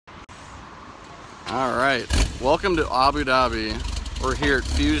All right, welcome to Abu Dhabi. We're here at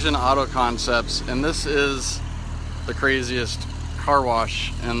Fusion Auto Concepts, and this is the craziest car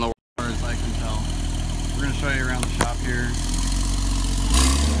wash in the world as I can tell. We're gonna show you around the shop here.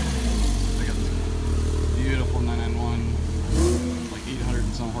 Look at this beautiful 991, like 800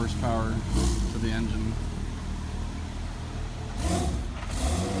 and some horsepower to the engine.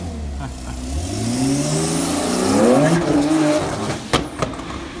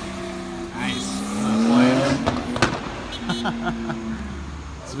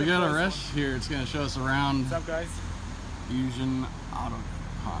 So we got a rush here. It's going to show us around. What's up, guys? Fusion Auto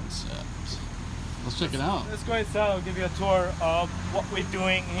Concepts. Let's check it out. Let's go inside. I'll give you a tour of what we're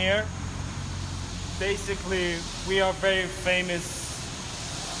doing here. Basically, we are very famous.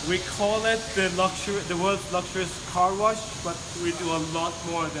 We call it the world's luxurious car wash, but we do a lot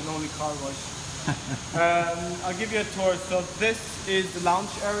more than only car wash. I'll give you a tour. So this is the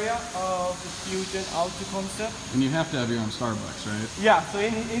lounge area of the Fusion Auto Concept. And you have to have your own Starbucks, right? Yeah, so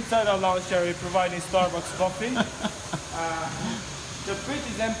inside our lounge area, we're providing Starbucks coffee. The fridge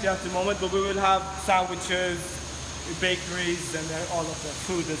is empty at the moment, but we will have sandwiches, bakeries, and all of the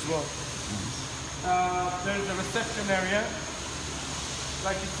food as well. Nice. There's a reception area.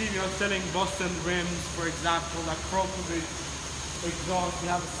 Like you see, we are selling Boston rims, for example, like crocodile exhaust. We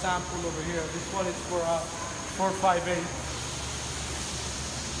have a sample over here. This one is for 458.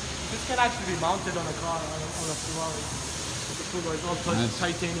 This can actually be mounted on a car, on a Ferrari. It's all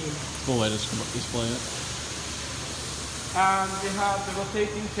titanium. Cool way to display it. And we have the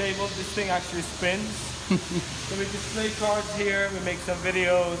rotating table. This thing actually spins. So we display cars here. We make some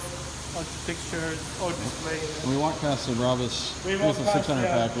videos, pictures, or display. We walk past the Brabus. It's a 600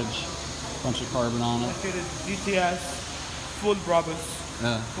 package. Bunch of carbon on it. Look at it, GTS. Full Brabus.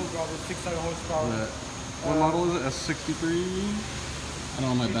 Yeah. Full Brabus, 600 horsepower. Yeah. What model is it? S63? I don't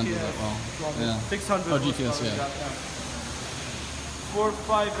know my Benz that well. Yeah. 600 Oh, GTS, yeah.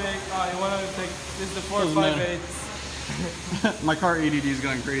 458. You want to take this is the 458. My car ADD is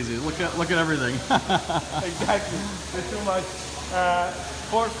going crazy. Look at everything. Exactly. There's too much.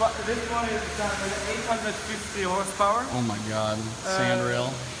 This one is 850 horsepower. Oh my God. Sand rail.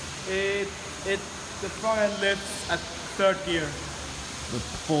 The front end lifts at third gear.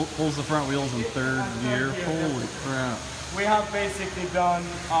 Pulls the front wheels in third gear. Holy crap. We have basically done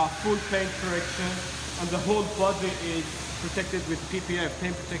full paint correction, and the whole body is protected with PPF,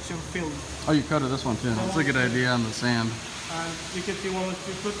 paint protection film. Oh, you coated this one too. That's a good idea on the sand. And you can see once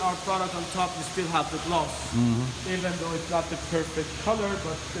we put our product on top, we still have the gloss. Even though it's not the perfect color,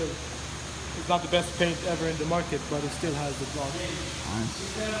 but still, it's not the best paint ever in the market, but it still has the gloss. Nice.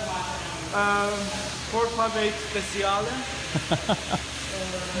 458 Speciale.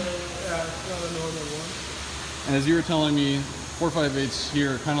 Yeah, it's not a normal one. And as you were telling me, 458s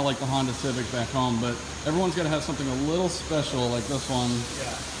here, kind of like the Honda Civic back home, but everyone's got to have something a little special like this one.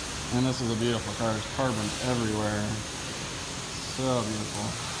 Yeah. And this is a beautiful car. There's carbon everywhere. So beautiful.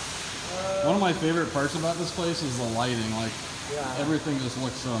 One of my favorite parts about this place is the lighting. Like, everything just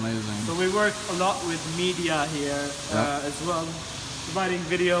looks so amazing. So we work a lot with media here as well, providing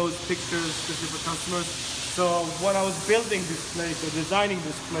videos, pictures, especially for customers. So when I was building this place or designing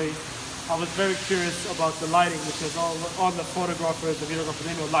this place, I was very curious about the lighting, because all the photographers, the videographers,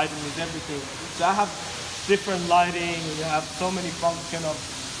 they know lighting is everything. So I have different lighting. We have so many functions of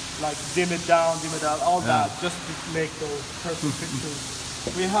like dim it down, all that, just to make those perfect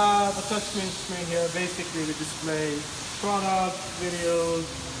pictures. We have a touchscreen screen here. Basically, we display products, videos,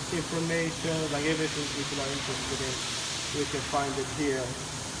 information, like everything people are interested in. You can find it here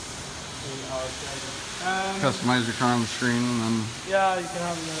in our channel. Customize your car on the screen, and then yeah, you can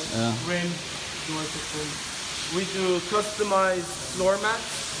have the rim, we do customized floor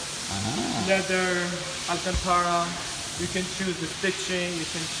mats, leather, Alcantara. You can choose the stitching, you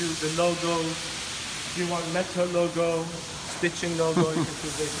can choose the logo. If you want metal logo, stitching logo, you can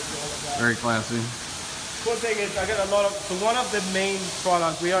choose basically all of that. Very classy. Cool thing is, I get a lot of, so one of the main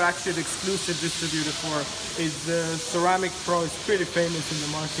products we are actually the exclusive distributor for is the Ceramic Pro. It's pretty famous in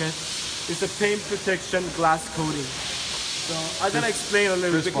the market. It's a paint protection glass coating. So I'm gonna explain a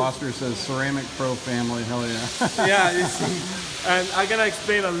little bit. Chris Foster says Ceramic Pro family, hell yeah. Yeah, you see. And I'm gonna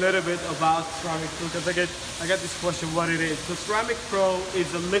explain a little bit about Ceramic Pro, because I get this question what it is. So Ceramic Pro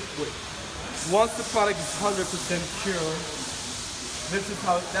is a liquid. Once the product is 100% pure, this is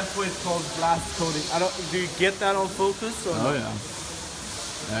how, that's why it's called glass coating. Do you get that on focus? Or oh yeah.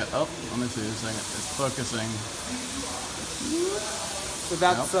 Oh, let me see a second. It's focusing. So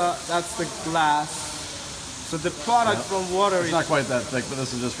that's the glass. So the product from water is not quite that thick, but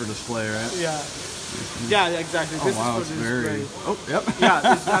this is just for display, right? Yeah. Yeah, exactly. Oh, this wow, is for it's very... display. Oh, yep.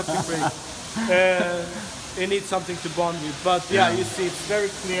 Yeah, it's plastic free. it needs something to bond with. But yeah, you see it's very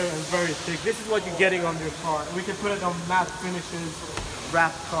clear and very thick. This is what you're getting on your car. We can put it on matte finishes,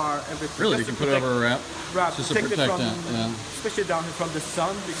 wrap car, everything. Really, you can put it over a wrap? Just to protect it, especially down here from the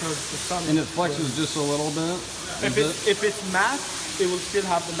sun, because the sun. And it flexes just a little bit? If it's matte, it will still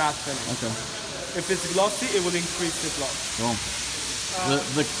have the matte finish. Okay. If it's glossy, it will increase the gloss. Cool.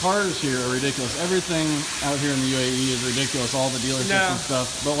 The cars here are ridiculous. Everything out here in the UAE is ridiculous, all the dealerships and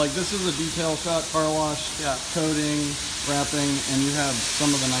stuff. But like, this is a detail shop, car wash, coating, wrapping, and you have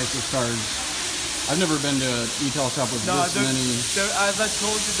some of the nicest cars. I've never been to a detail shop with this many. As I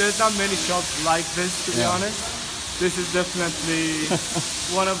told you, there's not many shops like this, to be honest. This is definitely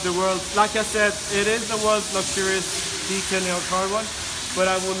one of the world's, like I said, it is the world's luxurious detailing car wash. But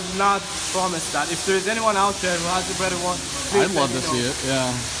I will not promise that. If there's anyone out there who has a better one, please I'd love to see it,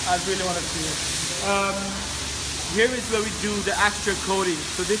 I really want to see it. Here is where we do the extra coating.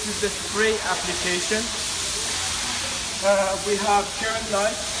 So this is the spray application. We have current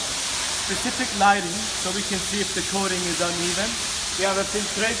light, specific lighting, so we can see if the coating is uneven. We have a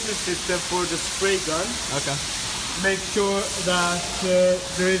filtration system for the spray gun. Okay. Make sure that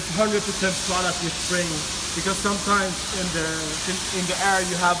there is 100% product with spraying. Because sometimes in the air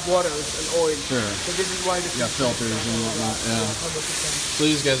you have waters and oil. Sure. So this is why the filters and whatnot. 100%. So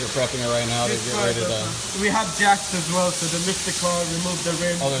these guys are prepping it right now to get ready to. We have jacks as well, so they lift the car, remove the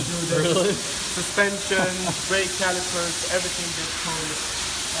rim, to do the suspension, brake calipers, everything gets coated.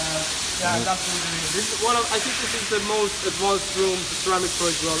 That's what we're doing. This is I think this is the most advanced room for ceramic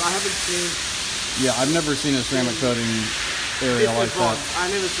coating as well. I haven't seen. Yeah, I've never seen a ceramic coating area like that.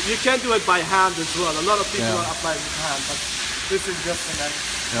 You can do it by hand as well. A lot of people are applying with hand, but this is just the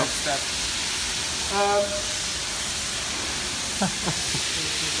next step.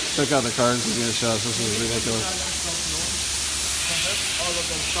 Check out the cars he's going to show us. This is ridiculous. All of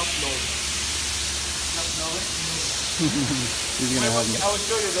them stop load. He's going to have them. I will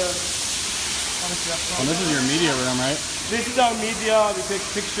show you the. And this is your media room, right? This is our media. We take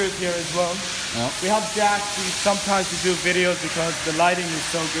pictures here as well. We have jacks. Sometimes we do videos because the lighting is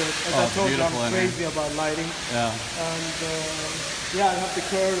so good. As I told you, I'm crazy about lighting. And I have to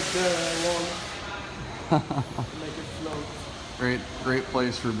curve the wall to make it float. Great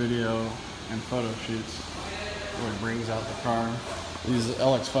place for video and photo shoots. Really brings out the car. These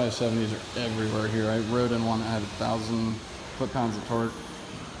LX570s are everywhere here. I rode in one that had 1,000 foot-pounds of torque.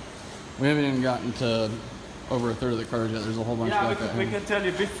 We haven't even gotten to over a third of the cars yet. There's a whole bunch back there. We can tell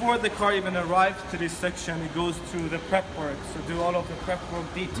you, before the car even arrives to this section, it goes through the prep work. So do all of the prep work,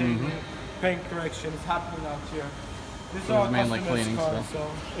 detailing, paint correction is happening out here. This is our mainly customers' cleaning cars,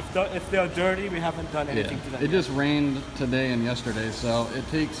 so if they are dirty, we haven't done anything to them. It just rained today and yesterday, so it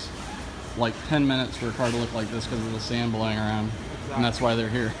takes like 10 minutes for a car to look like this because of the sand blowing around. Exactly. And that's why they're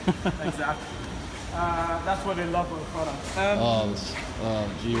here. Exactly. That's what they love our product. This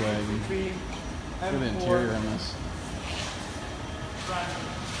G-Wagon. Look at the interior on this.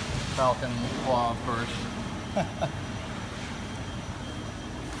 Falcon claw, of course.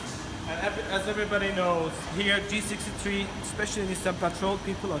 And as everybody knows, here G63, especially in Eastern Patrol,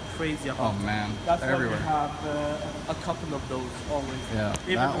 people are crazy about it. Man, that's everywhere. Why we have a couple of those always. Yeah,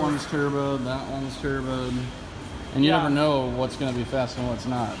 that one's turboed, that one's turboed. And you never know what's going to be fast and what's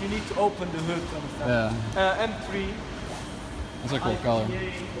not. You need to open the hood to understand. M3. That's a cool color.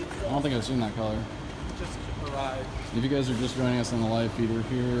 I don't think I've seen that color. Just arrived. If you guys are just joining us on the live feed, we're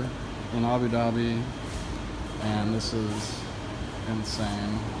here in Abu Dhabi, and this is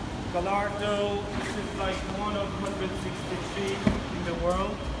insane. Gallardo, this is like one of 163 in the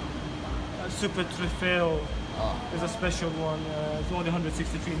world. Super Trofeo is a special one. It's only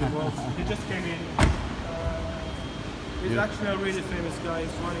 163 in the world. He just came in. He's actually a really famous guy.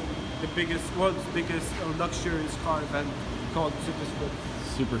 He's running the world's biggest luxurious car event called Super Sprint.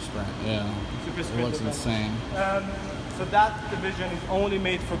 Super Sprint, yeah. Super Sprint. It looks insane. So that division is only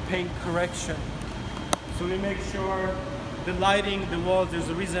made for paint correction. So we make sure the lighting, the walls, there's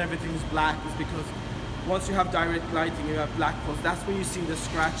a reason everything is black, is because once you have direct lighting, you have black posts. That's when you see the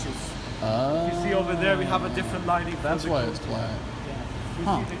scratches. You see over there, we have a different lighting. That's why it's black. Yeah.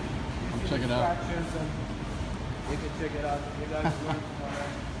 I'll check it out. You can check it out. You guys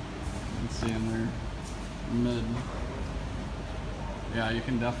Let's see in there. Mid. Yeah, you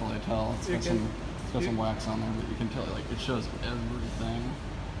can definitely tell. It's got some wax on there, but you can tell like it shows everything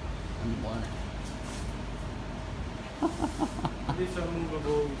in black. These are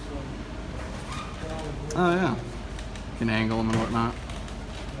movable. Oh yeah. You can angle them and whatnot.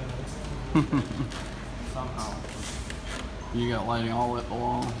 Somehow. You got lighting all at the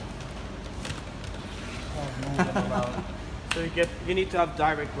wall. So you need to have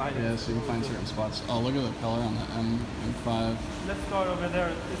direct lighting. Yeah, so you can find certain spots. Oh, look at the color on the M5. Let's start over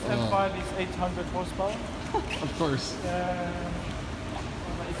there. This M5 is 800 horsepower. Of course.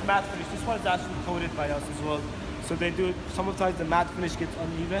 It's matte finish. This one is actually coated by us as well. So they do, sometimes the matte finish gets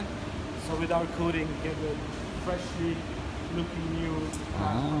uneven. So with our coating, you get a freshly looking new. Look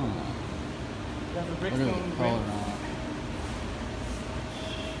at the color on it.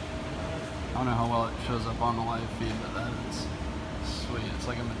 I don't know how well it shows up on the live feed, but that is sweet. It's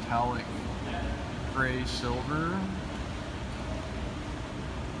like a metallic gray silver.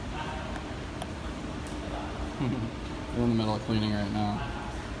 We're in the middle of cleaning right now.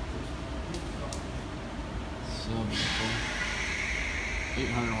 So beautiful.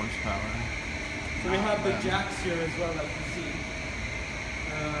 800 horsepower. So we have the jacks here as well, as you see.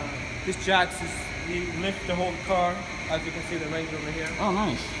 This jacks is, we lift the whole car, as you can see the range over here. Oh,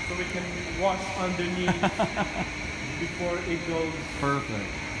 nice. So we can wash underneath before it goes. Perfect.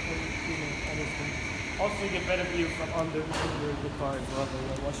 Also, you get better view from under the car as well when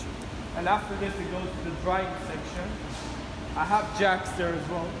you're washing. And after this, it goes to the drying section. I have jacks there as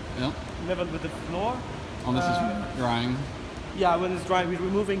well. Yep. Level with the floor. Oh, this is drying. Yeah, when it's drying, we're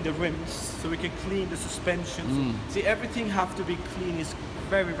removing the rims so we can clean the suspension. See, everything have to be clean. It's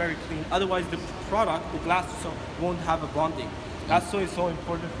very, very clean. Otherwise, the product, the glass, won't have a bonding. That's why it's so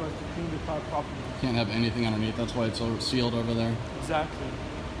important for us to clean the car properly. Can't have anything underneath. That's why it's so sealed over there. Exactly.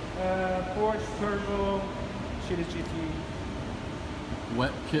 Porsche Turbo, Chili GT.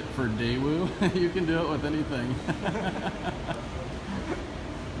 Wet kit for Daewoo. You can do it with anything.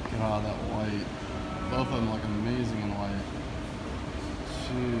 God, that white. Both of them look amazing in white.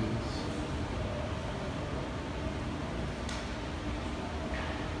 Jeez.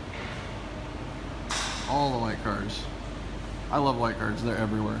 All the white cars. I love white cars. They're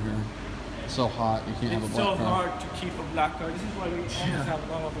everywhere here. It's so hot. You can't have a black car. It's so hard to keep a black car. This is why we almost have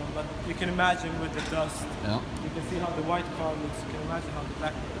one of them. But you can imagine with the dust. Yeah. You can see how the white car looks. You can imagine how the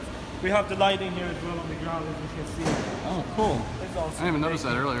black car looks. We have the lighting here as well on the ground, as you can see. Oh, cool. It's also I didn't even notice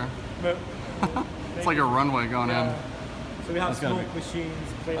that earlier. But, it's like a runway going in. So we have smoke machines.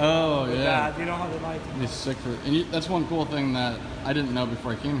 Oh, yeah. That. You know how the lighting. It's sick for. And that's one cool thing that I didn't know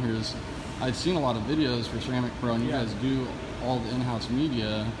before I came here is I'd seen a lot of videos for Ceramic Pro, and you guys do all the in-house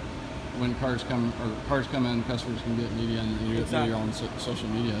media. When cars come in, customers can get media, and you do your own social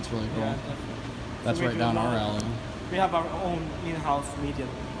media. It's really cool. Yeah, that's right down our alley. We have our own in-house media.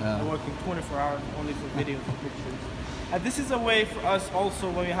 We're working 24 hours only for videos and pictures. And this is a way for us also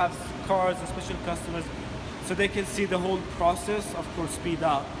when we have cars and special customers, so they can see the whole process, of course, speed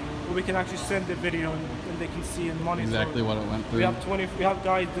up. But we can actually send the video and they can see and monitor exactly what it went through. We have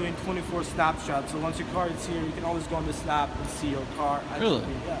guys doing 24 snapshots. So once your car is here, you can always go on the snap and see your car. Really?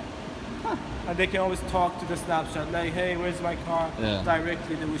 Yeah. Huh. And they can always talk to the snapshot, like, hey, where's my car?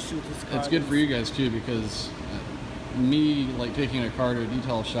 Directly, they will shoot this car. It's good for you guys too, because me, like taking a car to a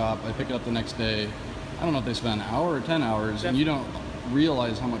detail shop, I pick it up the next day. I don't know if they spend an hour or 10 hours, and you don't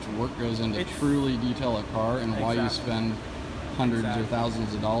realize how much work goes into truly detail a car and why you spend hundreds or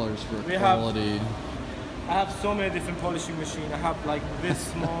thousands of dollars for quality. I have so many different polishing machines. I have like this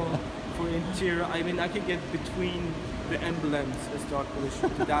small for interior. I mean, I can get between the emblems and start polishing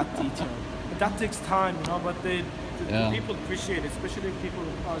to that detail. But that takes time, you know, but the people appreciate it, especially people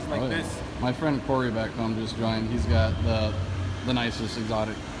with cars like this. My friend Corey back home just joined. He's got the nicest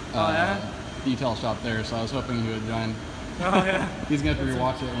exotic detail shop there, so I was hoping he would join. Oh, yeah. He's going to have to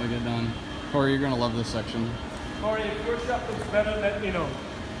rewatch it when we get done. Corey, you're going to love this section. Corey, if your shop looks better, let me know.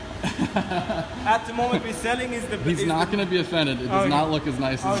 At the moment, we're selling is the best. He's not going to be offended. It does not look as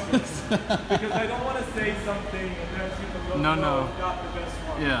nice as this. Because I don't want to say something and then people go, no, not the best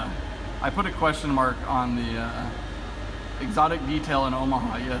one. Yeah. I put a question mark on the exotic detail in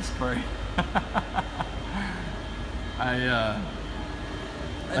Omaha. Yes, Corey. I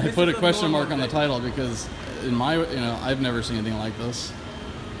put a question mark on the title because in my, I've never seen anything like this.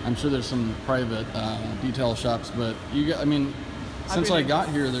 I'm sure there's some private detail shops, but since I got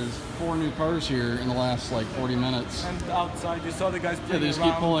here, there's 4 new cars here in the last like 40 minutes. And outside, you saw the guys playing they just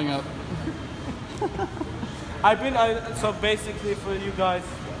keep pulling up. So basically for you guys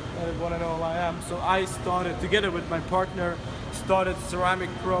want to know who I am, so I started, together with my partner, started Ceramic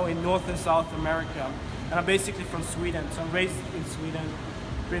Pro in North and South America. And I'm basically from Sweden, so I'm raised in Sweden.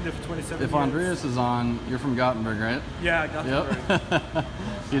 Been there for 27 years. If Andreas is on, you're from Gothenburg, right? Yeah, Gothenburg. Yep.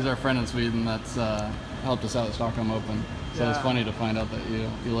 He's our friend in Sweden that's helped us out at Stockholm Open. So it's funny to find out that you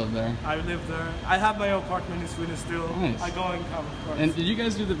live there. I live there. I have my own apartment in Sweden still. Nice. I go and come, of course. And did you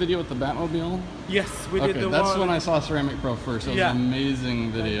guys do the video with the Batmobile? Yes, we did the one. That's when I saw Ceramic Pro first. It was an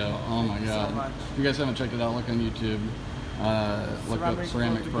amazing video. Oh my god. So much. If you guys haven't checked it out, look on YouTube. Look up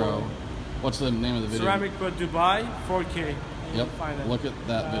Ceramic Pro. What's the name of the video? Ceramic Pro Dubai 4K. Yep. Look at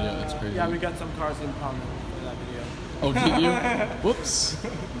that video. It's crazy. Yeah, we got some cars impounded for that video. Oh, did you? Whoops.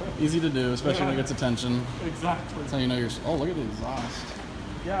 Easy to do, especially when it gets attention. Exactly. That's how you know you're. Oh, look at the exhaust.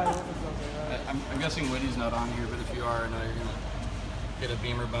 Yeah, I hope it's okay. I'm guessing Whitty's not on here, but if you are, I know you're gonna get a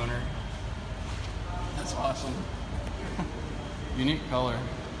Beamer boner. That's awesome. Unique color.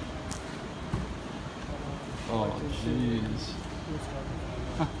 Oh, jeez.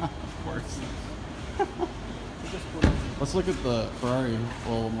 Of course. Let's look at the Ferrari a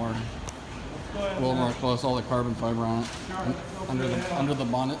little more close. All the carbon fiber on it. Under the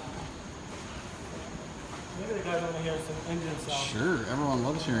bonnet. Maybe the guys want to hear some engine sound. Sure, everyone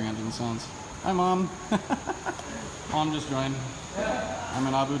loves hearing engine sounds. Hi, Mom. Mom just joined. I'm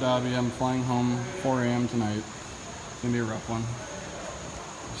in Abu Dhabi. I'm flying home 4 a.m. tonight. It's gonna be a rough one.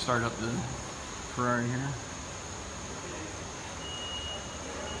 Start up the Ferrari here.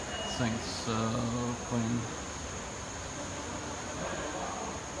 This thing's so clean.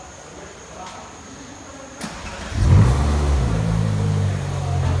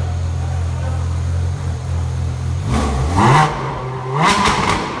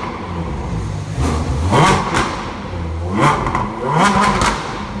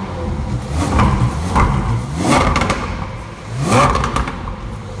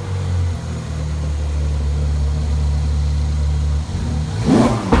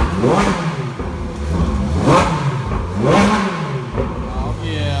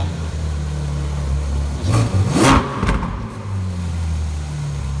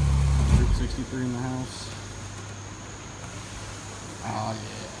 In the house. Oh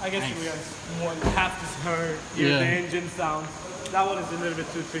yeah. I guess we guys more than half to hear the engine sounds. That one is a little bit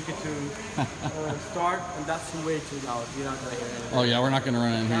too tricky to start, and that's way too loud. You're not gonna hear it. Oh yeah, we're not gonna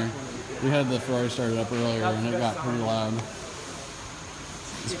run in here. We had the Ferrari started up earlier, and it got pretty loud.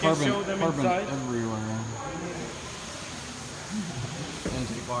 It's carbon everywhere.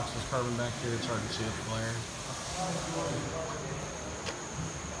 Intake box is carbon back here. It's hard to see the glare.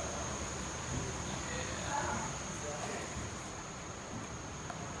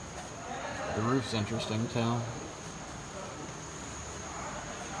 The roof's interesting too.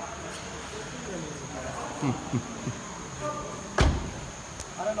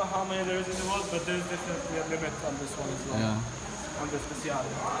 I don't know how many there is in the world, but there's definitely a limit on this one as well. Yeah. On the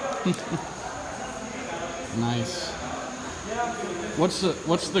Speciale. Nice.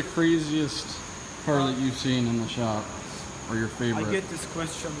 What's the craziest car that you've seen in the shop, or your favorite? I get this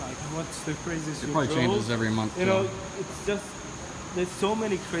question like, what's the craziest? It probably changes every month. You know, it's just there's so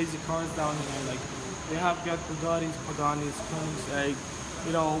many crazy cars down here. Like they have got Bugattis, Paganis, Koenigsegg.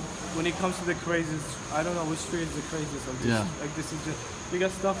 You know, when it comes to the craziest, I don't know which street is the craziest. Like this, like this is just we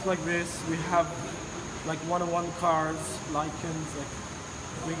got stuff like this. We have like 101 cars, Lycans. Like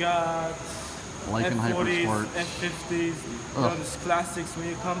we got F40s, F50s. You know, these classics. When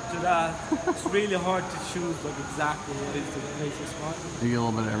you come to that, it's really hard to choose like exactly what is the craziest one. You get a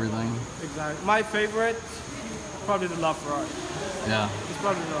little bit of everything. Exactly. My favorite, probably the LaFerrari. Yeah. It's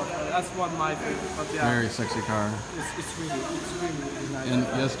probably the LaFerrari. That's one of my favorite. But yeah, very sexy car. It's really nice. And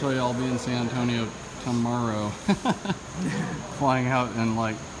yes, Toy, I'll be in San Antonio tomorrow. Flying out in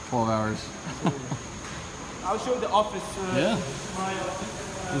like 12 hours. I'll show you the office. Yeah. My office.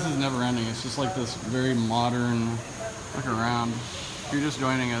 This is never ending. It's just like this very modern, look around. If you're just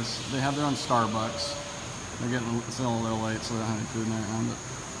joining us, they have their own Starbucks. They're getting still a little late, so they don't have any food in there around, but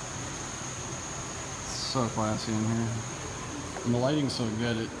it's so classy in here. And the lighting's so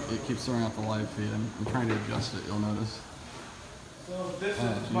good, it keeps throwing out the live feed. I'm trying to adjust it, you'll notice. So this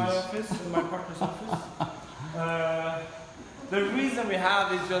is my office and my partner's office. The reason we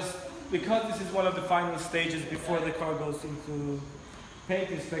have is just because this is one of the final stages before the car goes into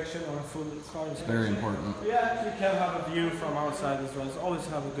paint inspection or a full car inspection. Very important. We actually can have a view from our side as well. So always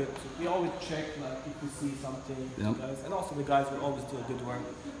have a good. We always check like if we see something. Guys, and also the guys will always do a good work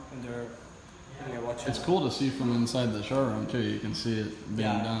when they're watching. It's cool to see from inside the showroom too. You can see it being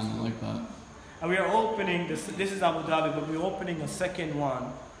done. I like that. And we are opening this. This is Abu Dhabi, but we're opening a second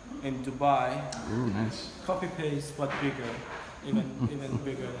one in Dubai. Ooh, nice. Copy paste, but bigger. Even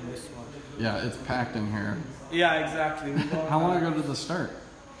bigger than this one. Yeah, it's packed in here. Yeah, exactly. How long ago did this start?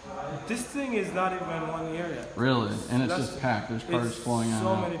 This thing is not even 1 year yet. Really? And it's just packed. There's cars flowing out.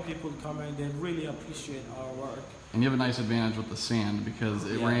 So many people come and they really appreciate our work. And you have a nice advantage with the sand because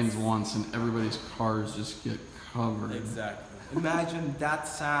it rains once and everybody's cars just get covered. Exactly. Imagine that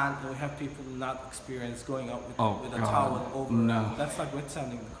sand that we have people not experience going up with a towel over. No. That's like wet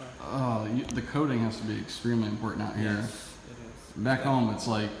sanding the car. Oh, the coating has to be extremely important out here. Yes, it is. Back home, it's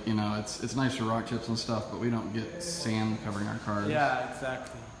like, you know, it's nice for rock chips and stuff, but we don't get sand covering our cars. Yeah,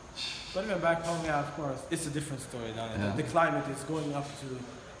 exactly. But even back home, yeah, of course, it's a different story down there. The climate is going up to,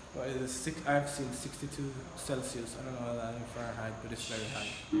 I've seen 62 Celsius. I don't know that in Fahrenheit, but it's very high.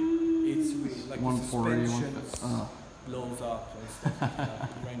 It's really like 140, suspension blows up and stuff like that.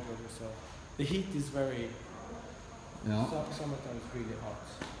 Range Rover, so the heat is very. Yeah. Summertime is really hot.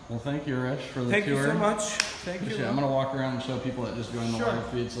 Well, thank you, Rich, for the tour. Thank you so much. Thank you. I'm going to walk around and show people that just joined the live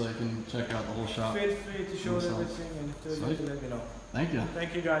feed so they can check out the whole shop. Feel free to show them everything and if they're to let me know. Thank you.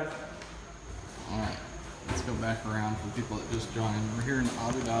 Thank you, guys. Alright, let's go back around for people that just joined. We're here in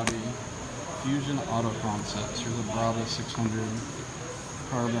Abu Dhabi, Fusion Auto Concepts. Here's a Bravo 600,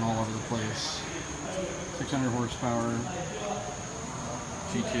 carbon all over the place. 600 horsepower,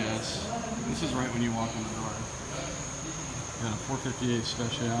 GTS. This is right when you walk in the door. Got a 458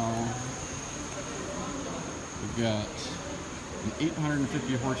 Special. We've got an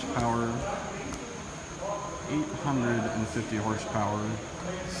 850 horsepower, 850 horsepower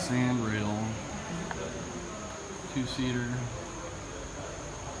sand rail, 2-seater.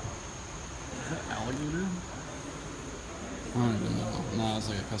 Is that alligator? I don't even know. No, it's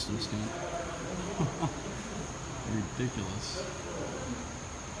like a custom stamp. Ridiculous.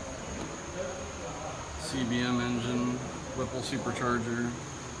 CBM engine. Whipple supercharger.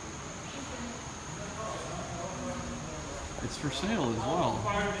 It's for sale as well.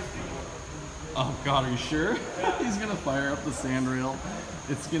 Oh God, are you sure? He's gonna fire up the sand rail.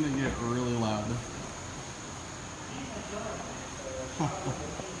 It's gonna get really loud.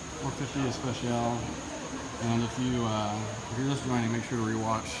 450 Special. And if you're just joining, make sure to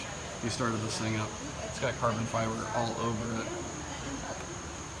rewatch. He started this thing up. It's got carbon fiber all over it.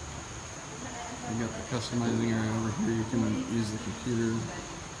 You got the customizing area over here. You can use the computer.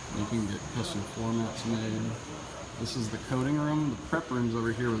 You can get custom floor mats made. This is the coating room. The prep room's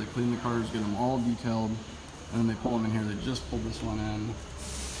over here where they clean the cars, get them all detailed, and then they pull them in here. They just pulled this one in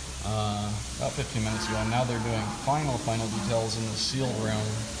about 15 minutes ago, and now they're doing final details in the seal room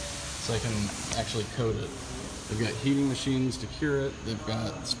so they can actually coat it. They've got heating machines to cure it. They've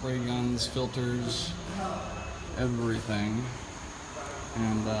got spray guns, filters, everything.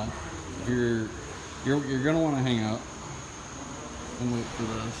 And if you're gonna want to hang out and wait for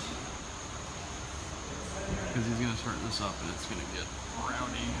this, because he's gonna start this up and it's gonna get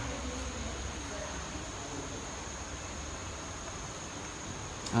rowdy.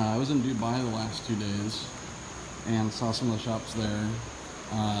 I was in Dubai the last 2 days and saw some of the shops there.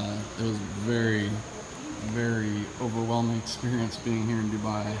 It was very overwhelming experience being here in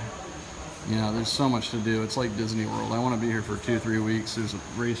Dubai. You know, there's so much to do. It's like Disney World. I want to be here for 2-3 weeks. There's a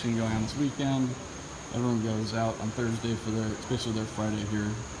racing going on this weekend. Everyone goes out on Thursday for especially their Friday here.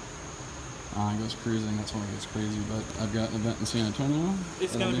 Goes cruising. That's when it gets crazy. But I've got an event in San Antonio.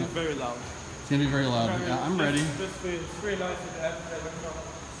 It's gonna be very loud. It's gonna be very loud. Yeah, I'm ready. It's very nice to have.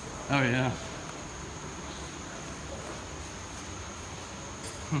 Oh yeah.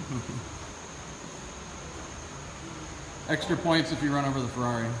 Extra points if you run over the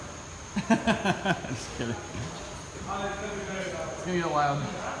Ferrari. Just kidding. It's gonna get loud.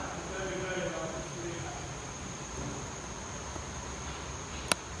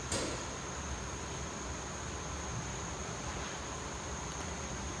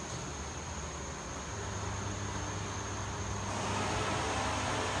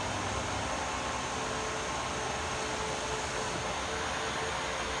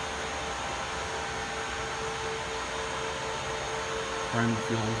 Prime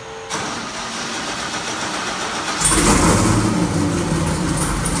fuel.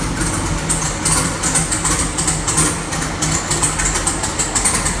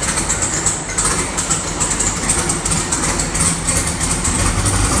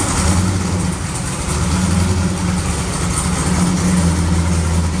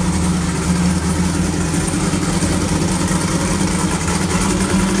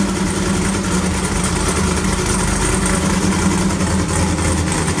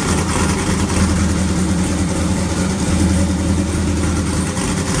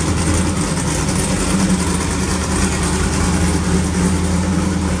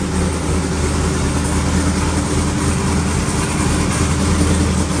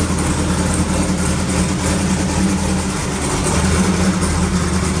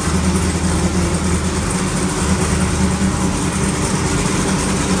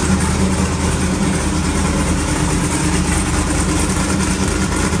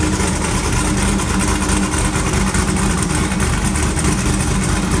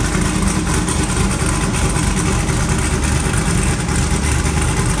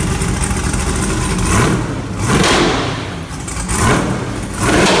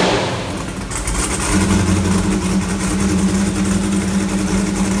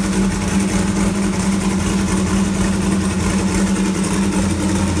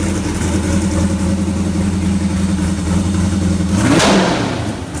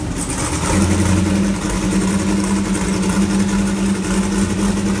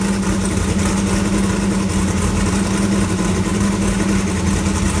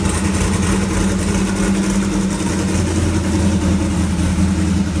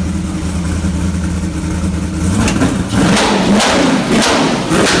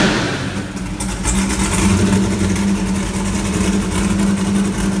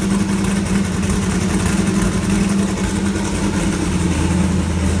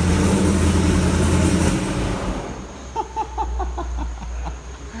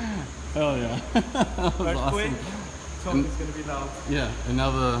 Hell yeah. That was Earthquake. awesome. Totally is gonna be loud. Yeah, and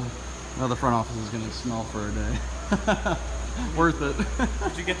now the front office is gonna smell for a day. Worth it.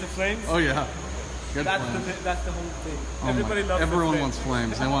 Did you get the flames? Oh yeah. Good That's flames. that's the whole thing. Oh Everybody loves Everyone the flames. wants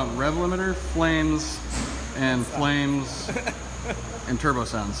flames. They want rev limiter, flames, and flames, and turbo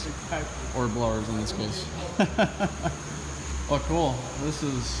sounds. Exactly. Or blowers in this case. Oh cool. This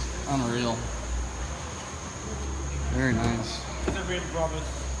is unreal. Very nice. It's a real Brabus.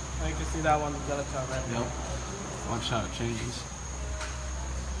 I can see that one. Got a top right now. Yep. Watch how it changes.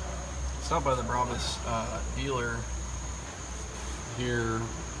 Stopped by the Brabus dealer here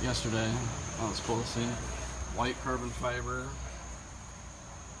yesterday. Oh, it's cool to see. White carbon fiber.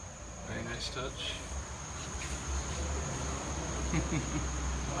 Very nice touch.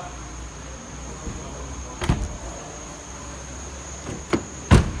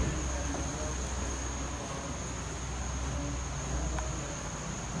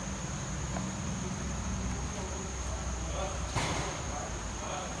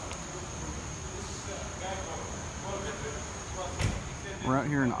 We're out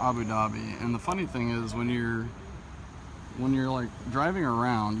here in Abu Dhabi, and the funny thing is when you're like driving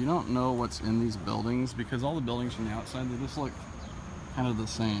around, you don't know what's in these buildings because all the buildings from the outside, they just look kind of the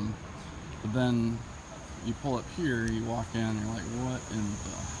same. But then you pull up here, you walk in, and you're like, what in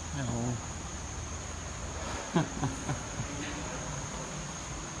the hell?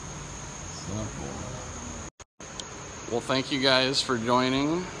 So cool. Well, thank you guys for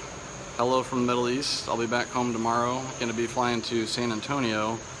joining. Hello from the Middle East. I'll be back home tomorrow. Going to be flying to San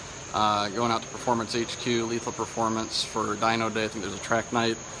Antonio, going out to Performance HQ, Lethal Performance for Dyno Day. I think there's a track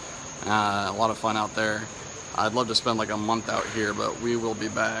night. A lot of fun out there. I'd love to spend like a month out here, but we will be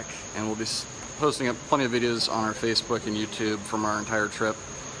back, and we'll be posting up plenty of videos on our Facebook and YouTube from our entire trip.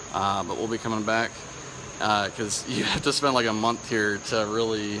 But we'll be coming back because you have to spend like a month here to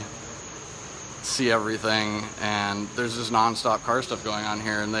really see everything, and there's just non-stop car stuff going on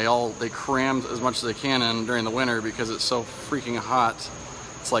here, and they crammed as much as they can in during the winter because it's so freaking hot.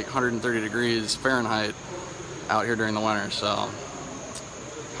 It's like 130 degrees Fahrenheit out here during the winter. So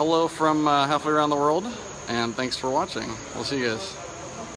hello from halfway around the world, and thanks for watching. We'll see you guys.